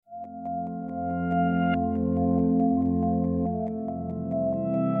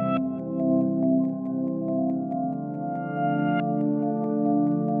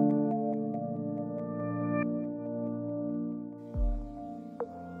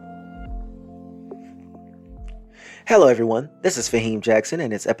Hello, everyone. This is Fahim Jackson,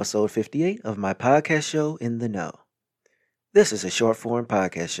 and it's episode 58 of my podcast show, In the Know. This is a short form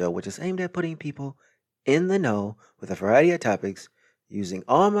podcast show which is aimed at putting people in the know with a variety of topics using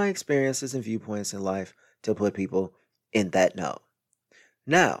all my experiences and viewpoints in life to put people in that know.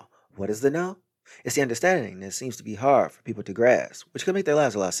 Now, what is the know? It's the understanding that seems to be hard for people to grasp, which can make their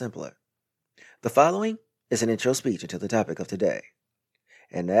lives a lot simpler. The following is an intro speech into the topic of today,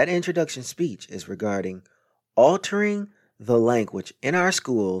 and that introduction speech is regarding altering the language in our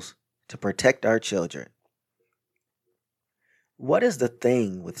schools to protect our children. What is the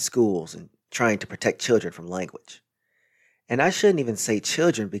thing with schools and trying to protect children from language? And I shouldn't even say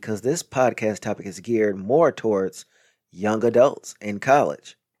children because this podcast topic is geared more towards young adults in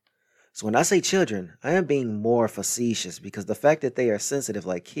college. So when I say children, I am being more facetious because the fact that they are sensitive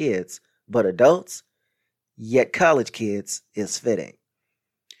like kids, but adults, yet college kids, is fitting.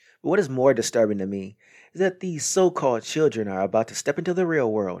 But what is more disturbing to me is that these so-called children are about to step into the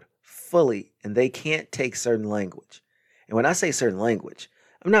real world fully and they can't take certain language. And when I say certain language,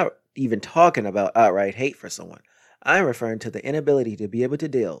 I'm not even talking about outright hate for someone. I'm referring to the inability to be able to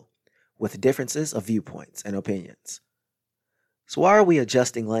deal with differences of viewpoints and opinions. So why are we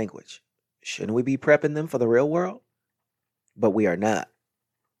adjusting language? Shouldn't we be prepping them for the real world? But we are not.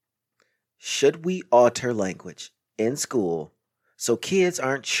 Should we alter language in school so kids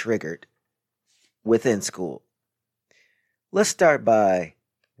aren't triggered within school? Let's start by,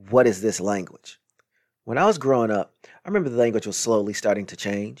 what is this language? When I was growing up, I remember the language was slowly starting to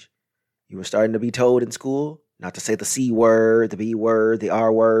change. You were starting to be told in school not to say the C word, the B word, the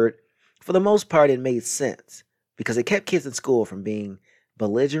R word. For the most part, it made sense because it kept kids in school from being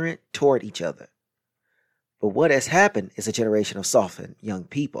belligerent toward each other. But what has happened is a generation of softened young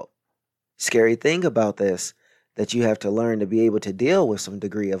people. Scary thing about this, that you have to learn to be able to deal with some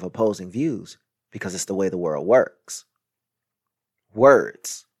degree of opposing views because it's the way the world works.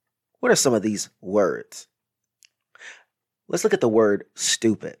 Words. What are some of these words? Let's look at the word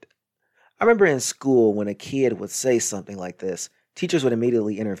stupid. I remember in school when a kid would say something like this, teachers would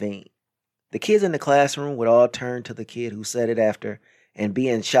immediately intervene. The kids in the classroom would all turn to the kid who said it after and be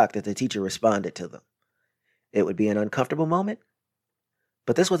in shock that the teacher responded to them. It would be an uncomfortable moment,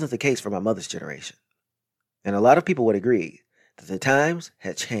 but this wasn't the case for my mother's generation. And a lot of people would agree that the times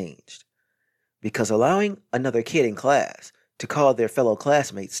had changed because allowing another kid in class to call their fellow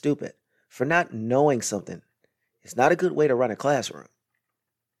classmates stupid for not knowing something is not a good way to run a classroom.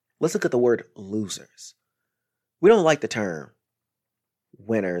 Let's look at the word losers. We don't like the term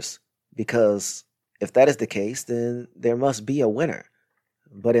winners because if that is the case, then there must be a winner.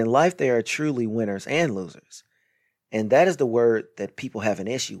 But in life, there are truly winners and losers. And that is the word that people have an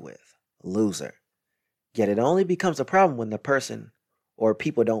issue with, loser. Yet it only becomes a problem when the person or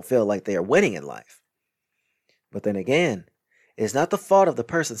people don't feel like they are winning in life. But then again, it's not the fault of the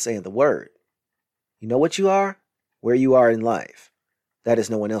person saying the word. You know what you are? Where you are in life. That is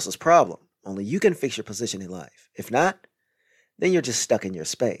no one else's problem. Only you can fix your position in life. If not, then you're just stuck in your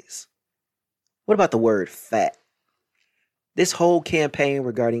space. What about the word fat? This whole campaign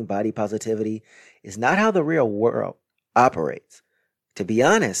regarding body positivity is not how the real world operates. To be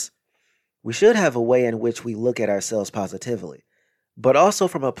honest, we should have a way in which we look at ourselves positively, but also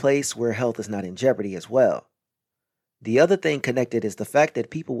from a place where health is not in jeopardy as well. The other thing connected is the fact that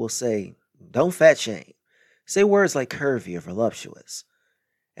people will say, don't fat shame. Say words like curvy or voluptuous.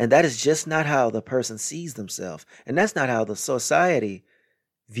 And that is just not how the person sees themselves. And that's not how the society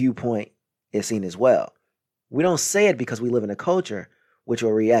viewpoint is seen as well. We don't say it because we live in a culture which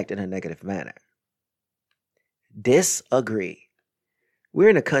will react in a negative manner. Disagree. We're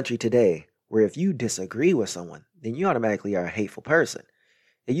in a country today where if you disagree with someone, then you automatically are a hateful person.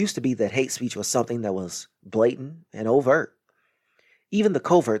 It used to be that hate speech was something that was blatant and overt. Even the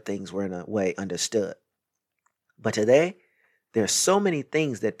covert things were in a way understood. But today, there are so many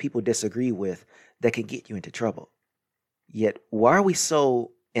things that people disagree with that can get you into trouble. Yet, why are we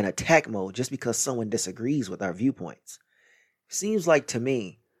so in attack mode just because someone disagrees with our viewpoints? Seems like to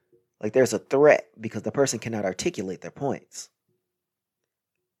me, like there's a threat because the person cannot articulate their points.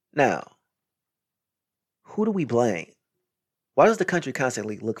 Now, who do we blame? Why does the country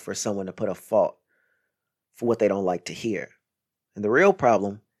constantly look for someone to put a fault for what they don't like to hear? And the real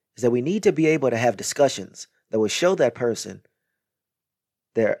problem is that we need to be able to have discussions that will show that person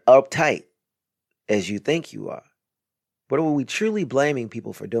they're uptight as you think you are. What are we truly blaming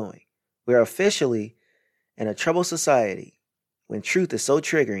people for doing? We are officially in a troubled society when truth is so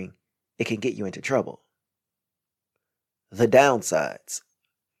triggering it can get you into trouble. The downsides.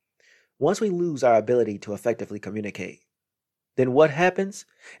 Once we lose our ability to effectively communicate, then what happens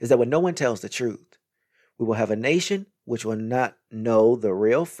is that when no one tells the truth, We will have a nation which will not know the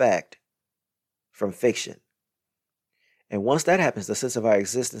real fact from fiction. And once that happens, the sense of our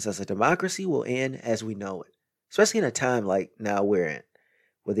existence as a democracy will end as we know it, especially in a time like now we're in,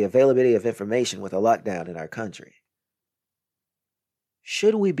 with the availability of information with a lockdown in our country.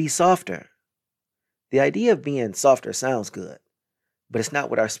 Should we be softer? The idea of being softer sounds good, but it's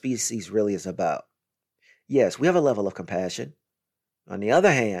not what our species really is about. Yes, we have a level of compassion. On the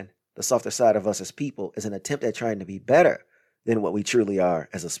other hand, the softer side of us as people is an attempt at trying to be better than what we truly are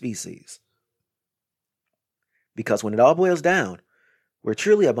as a species. Because when it all boils down, we're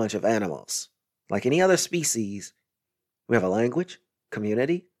truly a bunch of animals. Like any other species, we have a language,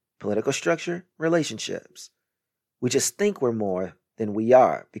 community, political structure, relationships. We just think we're more than we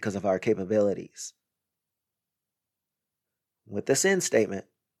are because of our capabilities. With this end statement,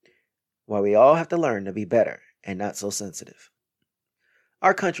 while we all have to learn to be better and not so sensitive.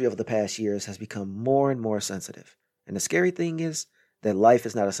 Our country over the past years has become more and more sensitive. And the scary thing is that life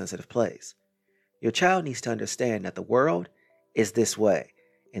is not a sensitive place. Your child needs to understand that the world is this way,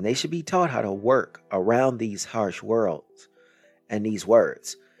 and they should be taught how to work around these harsh worlds and these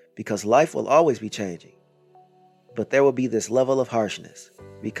words, because life will always be changing. But there will be this level of harshness,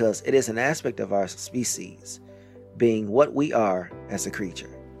 because it is an aspect of our species, being what we are as a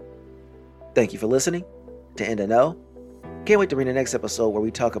creature. Thank you for listening to In the Know. Can't wait to read the next episode where we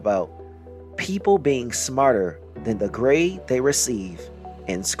talk about people being smarter than the grade they receive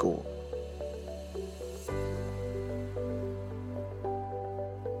in school.